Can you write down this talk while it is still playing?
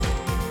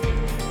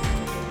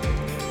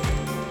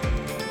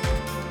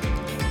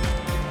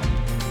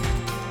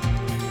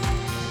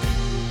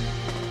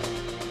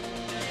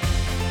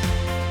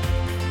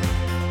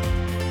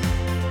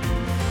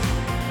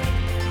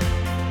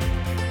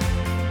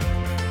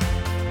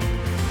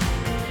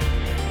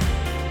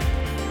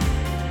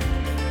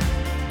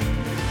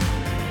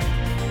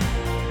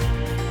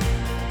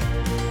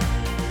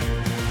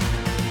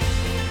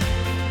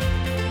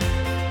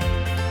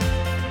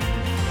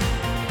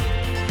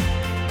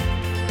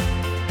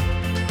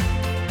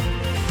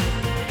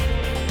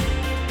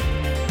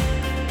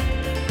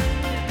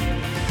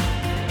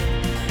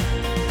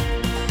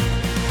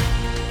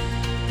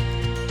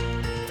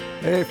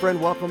Hey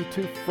friend, welcome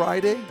to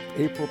Friday,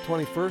 April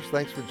 21st.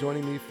 Thanks for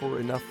joining me for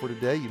Enough for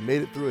Today. You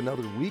made it through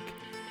another week,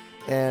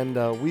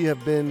 and we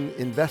have been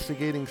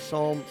investigating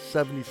Psalm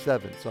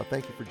 77. So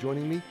thank you for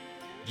joining me.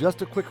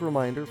 Just a quick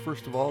reminder,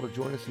 first of all, to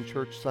join us in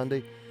church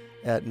Sunday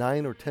at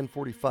 9 or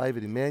 10:45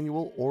 at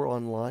Emmanuel or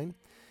online.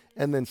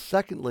 And then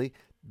secondly,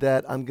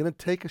 that I'm going to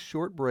take a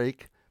short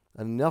break,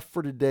 Enough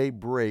for Today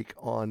break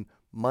on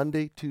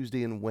Monday,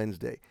 Tuesday, and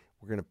Wednesday.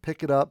 We're going to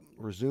pick it up,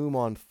 resume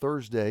on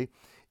Thursday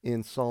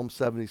in Psalm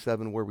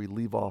 77 where we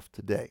leave off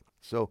today.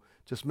 So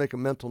just make a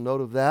mental note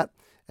of that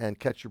and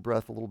catch your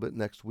breath a little bit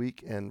next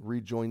week and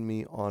rejoin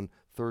me on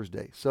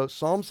Thursday. So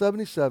Psalm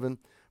 77,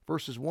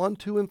 verses 1,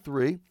 2, and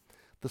 3,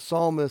 the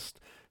psalmist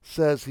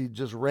says he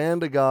just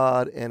ran to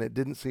God and it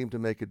didn't seem to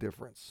make a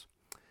difference.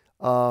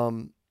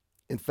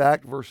 In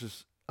fact,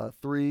 verses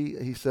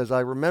 3, he says, I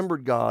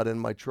remembered God and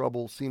my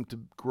trouble seemed to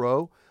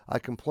grow. I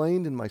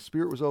complained and my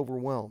spirit was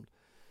overwhelmed.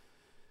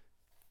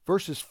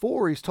 Verses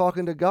 4, he's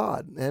talking to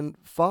God, and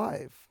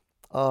 5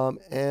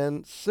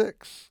 and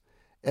 6.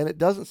 And it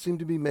doesn't seem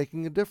to be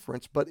making a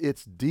difference, but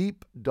it's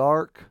deep,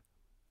 dark,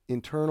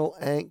 internal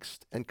angst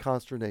and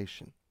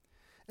consternation.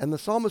 And the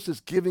psalmist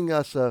is giving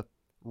us a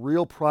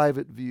real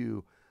private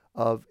view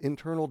of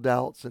internal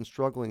doubts and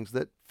strugglings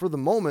that, for the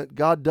moment,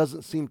 God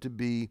doesn't seem to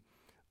be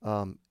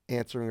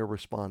answering or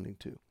responding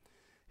to.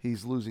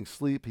 He's losing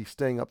sleep. He's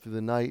staying up through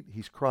the night.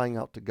 He's crying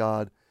out to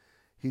God.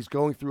 He's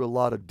going through a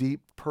lot of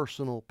deep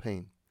personal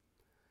pain.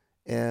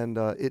 And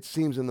it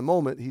seems in the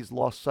moment he's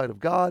lost sight of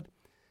God,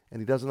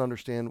 and he doesn't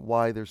understand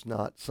why there's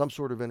not some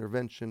sort of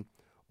intervention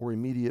or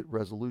immediate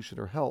resolution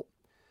or help.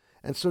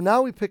 And so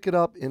now we pick it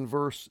up in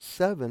verse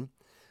 7.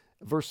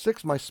 Verse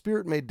 6, my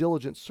spirit made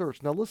diligent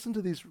search. Now listen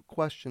to these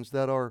questions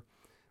that are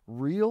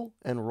real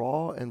and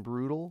raw and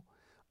brutal,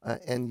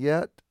 and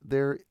yet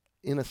they're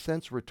in a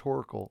sense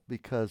rhetorical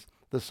because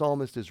the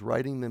psalmist is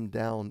writing them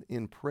down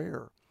in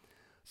prayer.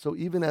 So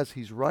even as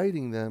he's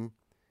writing them,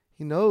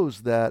 he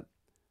knows the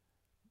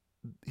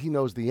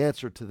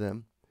answer to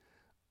them,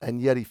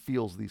 and yet he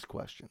feels these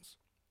questions.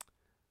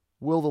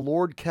 Will the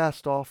Lord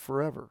cast off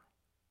forever?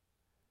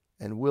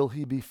 And will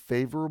he be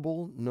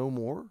favorable no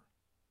more?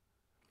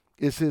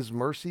 Is his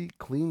mercy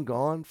clean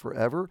gone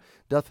forever?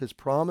 Doth his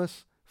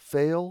promise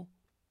fail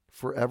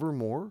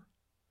forevermore?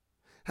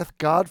 Hath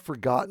God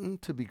forgotten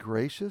to be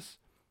gracious?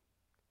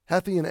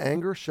 Hath he in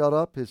anger shut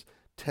up his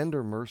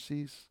tender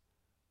mercies?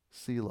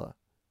 Selah.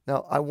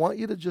 Now, I want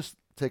you to just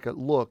take a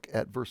look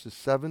at verses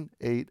 7,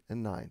 8,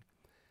 and 9.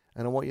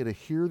 And I want you to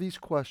hear these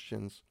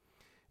questions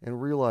and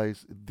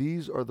realize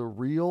these are the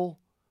real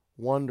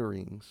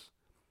wonderings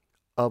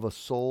of a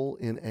soul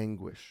in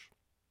anguish.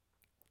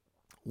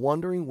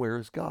 Wondering, where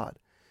is God?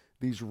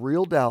 These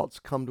real doubts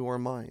come to our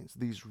minds,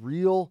 these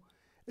real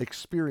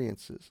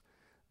experiences.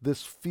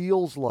 This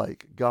feels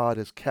like God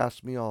has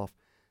cast me off,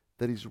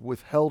 that he's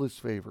withheld his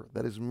favor,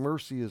 that his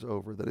mercy is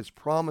over, that his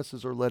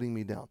promises are letting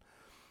me down,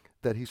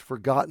 that he's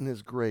forgotten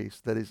his grace,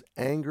 that his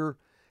anger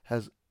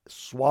has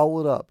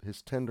swallowed up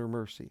his tender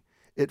mercy.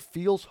 It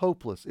feels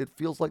hopeless. It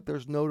feels like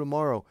there's no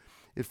tomorrow.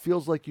 It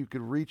feels like you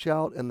could reach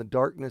out and the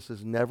darkness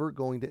is never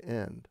going to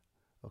end.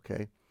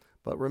 Okay?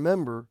 But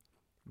remember,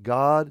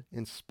 God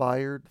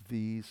inspired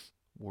these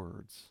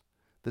words.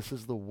 This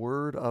is the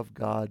word of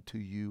God to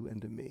you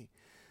and to me.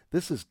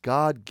 This is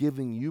God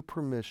giving you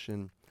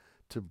permission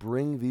to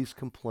bring these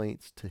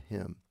complaints to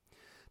him,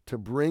 to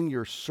bring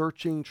your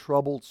searching,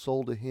 troubled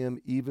soul to him,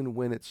 even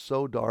when it's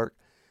so dark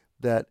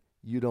that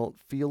you don't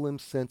feel him,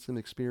 sense him,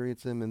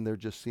 experience him, and there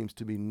just seems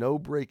to be no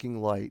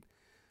breaking light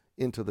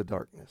into the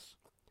darkness.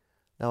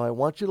 Now I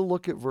want you to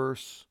look at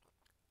verse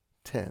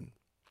 10.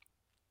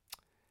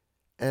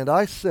 And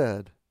I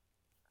said,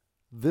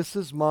 this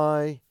is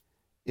my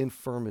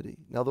infirmity.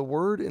 Now the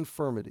word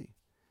infirmity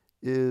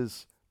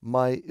is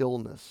my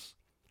illness,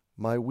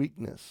 my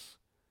weakness,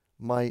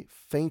 my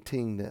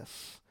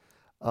faintingness,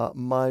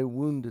 my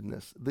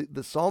woundedness.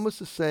 The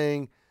psalmist is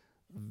saying,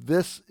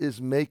 this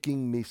is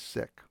making me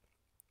sick.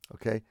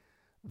 Okay,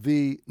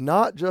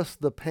 not just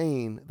the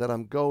pain that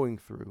I'm going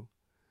through,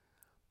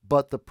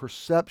 but the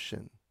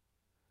perception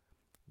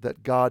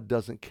that God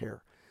doesn't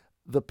care.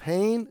 The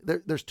pain,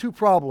 there's two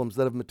problems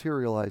that have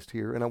materialized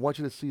here, and I want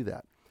you to see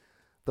that.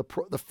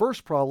 The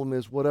first problem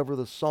is whatever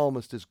the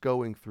psalmist is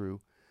going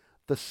through.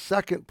 The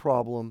second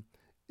problem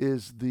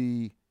is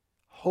the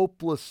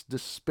hopeless,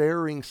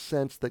 despairing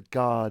sense that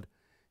God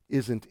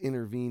isn't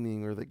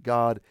intervening or that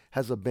God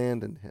has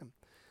abandoned him.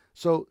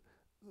 So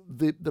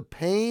the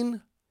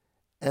pain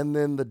and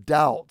then the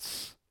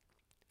doubts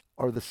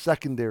are the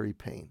secondary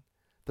pain.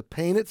 The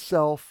pain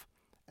itself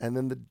and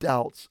then the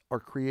doubts are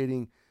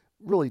creating,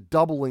 really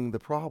doubling the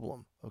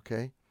problem,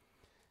 okay?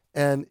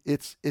 And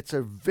it's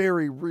a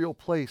very real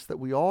place that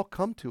we all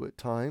come to at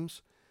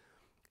times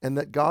and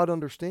that God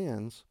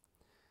understands.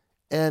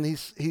 And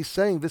he's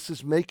saying, this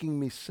is making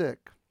me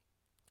sick.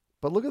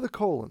 But look at the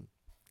colon.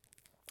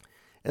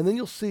 And then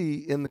you'll see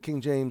in the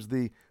King James,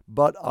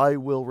 but I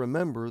will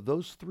remember.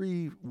 Those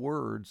three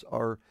words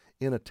are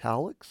in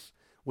italics,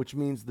 which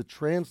means the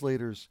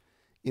translators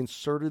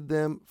inserted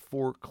them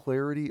for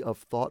clarity of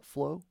thought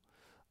flow.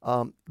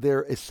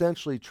 they're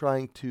essentially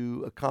trying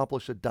to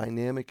accomplish a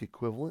dynamic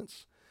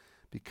equivalence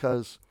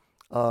because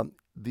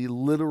the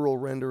literal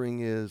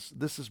rendering is,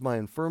 this is my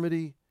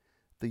infirmity,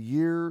 the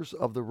years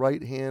of the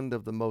right hand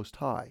of the Most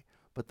High.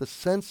 But the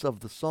sense of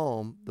the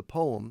psalm, the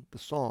poem, the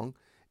song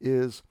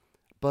is,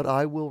 but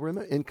I will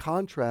remember, in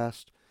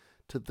contrast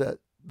to that,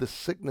 the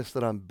sickness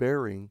that I'm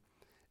bearing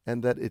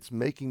and that it's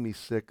making me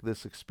sick,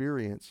 this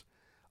experience,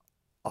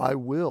 I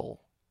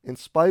will, in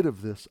spite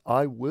of this,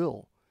 I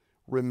will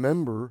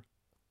remember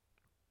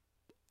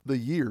the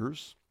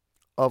years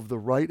of the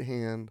right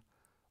hand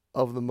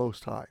of the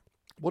Most High.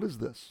 What is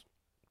this?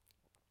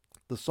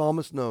 The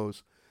psalmist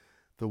knows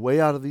the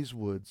way out of these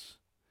woods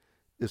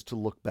is to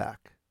look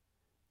back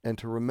and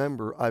to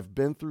remember, I've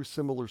been through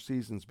similar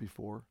seasons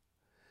before.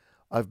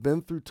 I've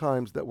been through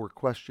times that were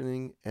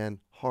questioning and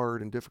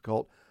hard and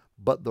difficult,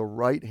 but the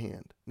right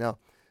hand. Now,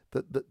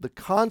 the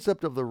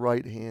concept of the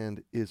right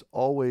hand is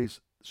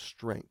always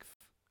strength.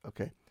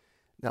 Okay.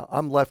 Now,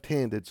 I'm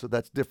left-handed, so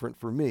that's different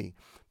for me.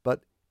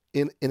 But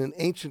in an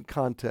ancient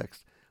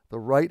context, the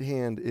right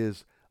hand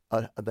is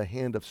the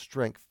hand of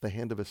strength, the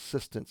hand of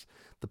assistance,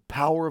 the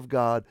power of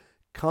God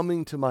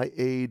coming to my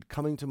aid,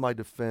 coming to my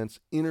defense,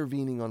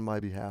 intervening on my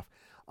behalf.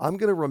 I'm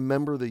going to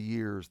remember the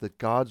years that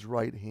God's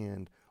right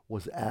hand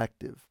was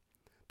active,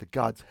 that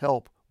God's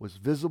help was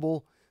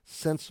visible,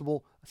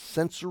 sensible,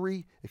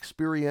 sensory,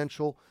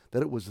 experiential,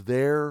 that it was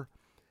there,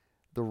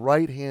 the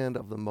right hand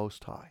of the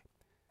Most High.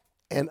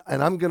 And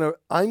I'm gonna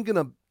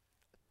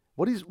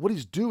what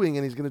he's doing,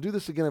 and he's gonna do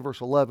this again in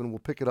verse 11. We'll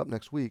pick it up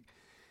next week.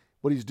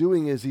 What he's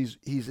doing is he's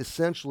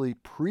essentially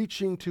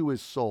preaching to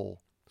his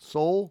soul.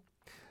 Soul,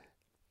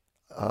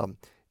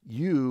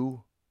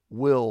 you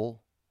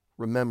will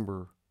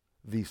remember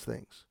these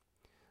things.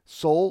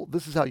 Soul,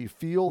 this is how you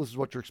feel. This is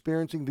what you're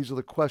experiencing. These are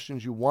the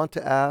questions you want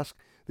to ask.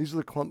 These are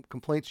the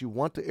complaints you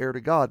want to air to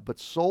God. But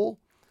soul,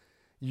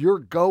 you're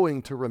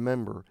going to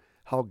remember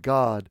how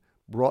God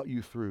brought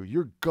you through.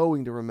 You're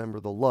going to remember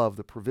the love,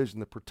 the provision,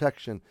 the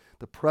protection,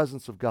 the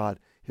presence of God,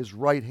 his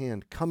right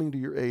hand coming to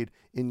your aid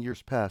in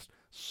years past.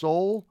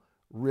 Soul,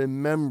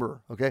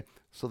 remember. Okay?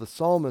 So the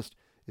psalmist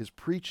is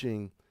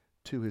preaching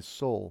to his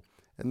soul.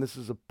 And this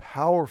is a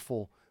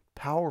powerful,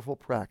 powerful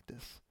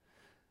practice.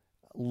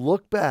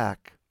 Look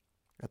back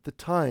at the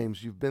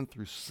times you've been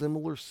through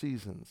similar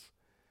seasons,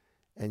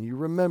 and you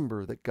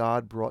remember that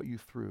God brought you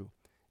through.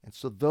 And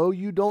so though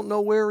you don't know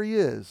where he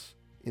is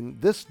in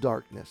this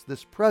darkness,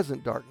 this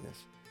present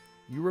darkness,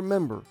 you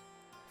remember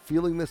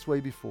feeling this way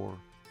before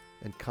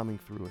and coming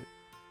through it.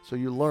 So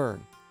you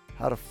learn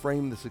how to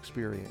frame this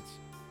experience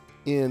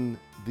in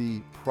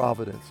the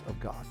providence of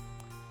God.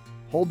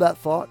 Hold that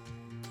thought.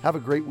 Have a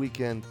great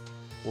weekend.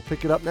 We'll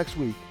pick it up next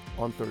week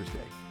on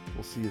Thursday.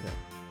 We'll see you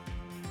then.